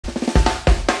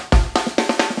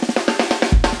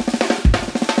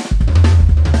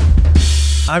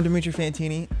I'm Dimitri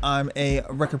Fantini. I'm a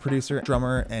record producer,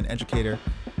 drummer, and educator,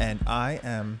 and I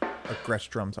am a Gretsch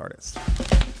Drums artist.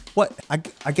 What? I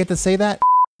get to say that?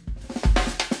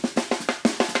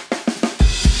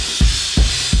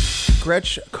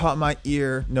 Gretsch caught my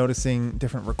ear noticing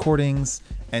different recordings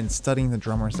and studying the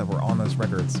drummers that were on those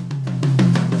records.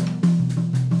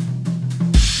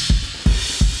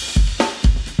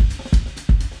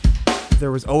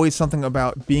 There was always something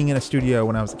about being in a studio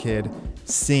when I was a kid,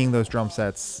 seeing those drum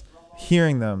sets,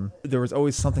 hearing them. There was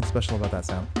always something special about that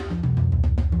sound.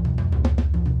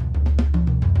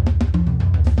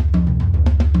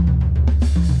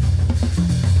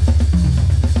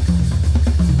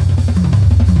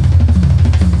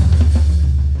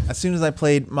 As soon as I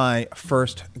played my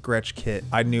first Gretsch kit,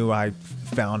 I knew I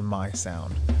found my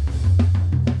sound.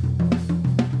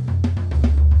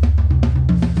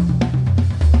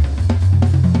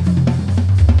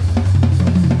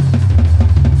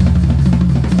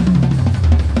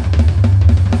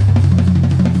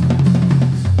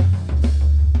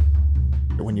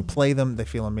 When you play them, they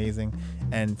feel amazing,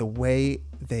 and the way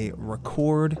they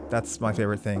record, that's my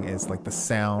favorite thing, is like the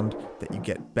sound that you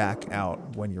get back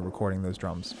out when you're recording those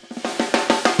drums.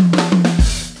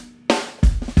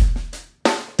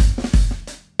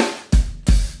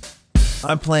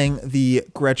 I'm playing the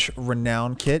Gretsch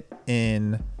Renown kit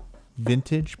in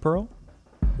Vintage Pearl,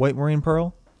 White Marine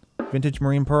Pearl, Vintage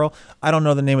Marine Pearl. I don't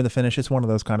know the name of the finish, it's one of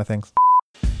those kind of things.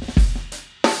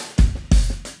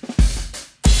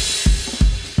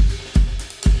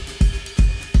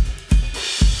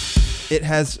 It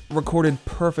has recorded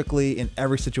perfectly in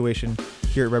every situation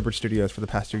here at Redbird Studios for the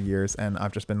past 2 years, and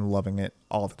I've just been loving it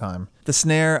all the time. The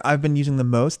snare I've been using the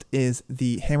most is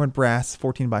the hammered brass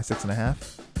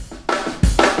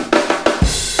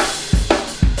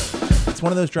 14x6.5. It's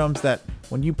one of those drums that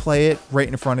when you play it right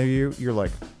in front of you, you're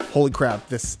like, holy crap,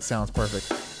 this sounds perfect.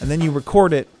 And then you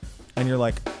record it and you're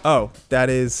like, oh, that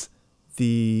is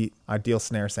the ideal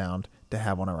snare sound to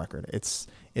have on a record. It's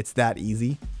that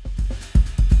easy.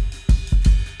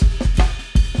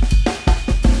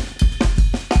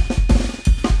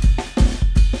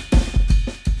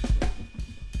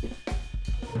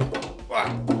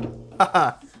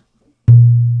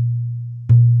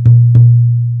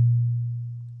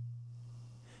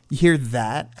 You hear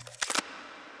that?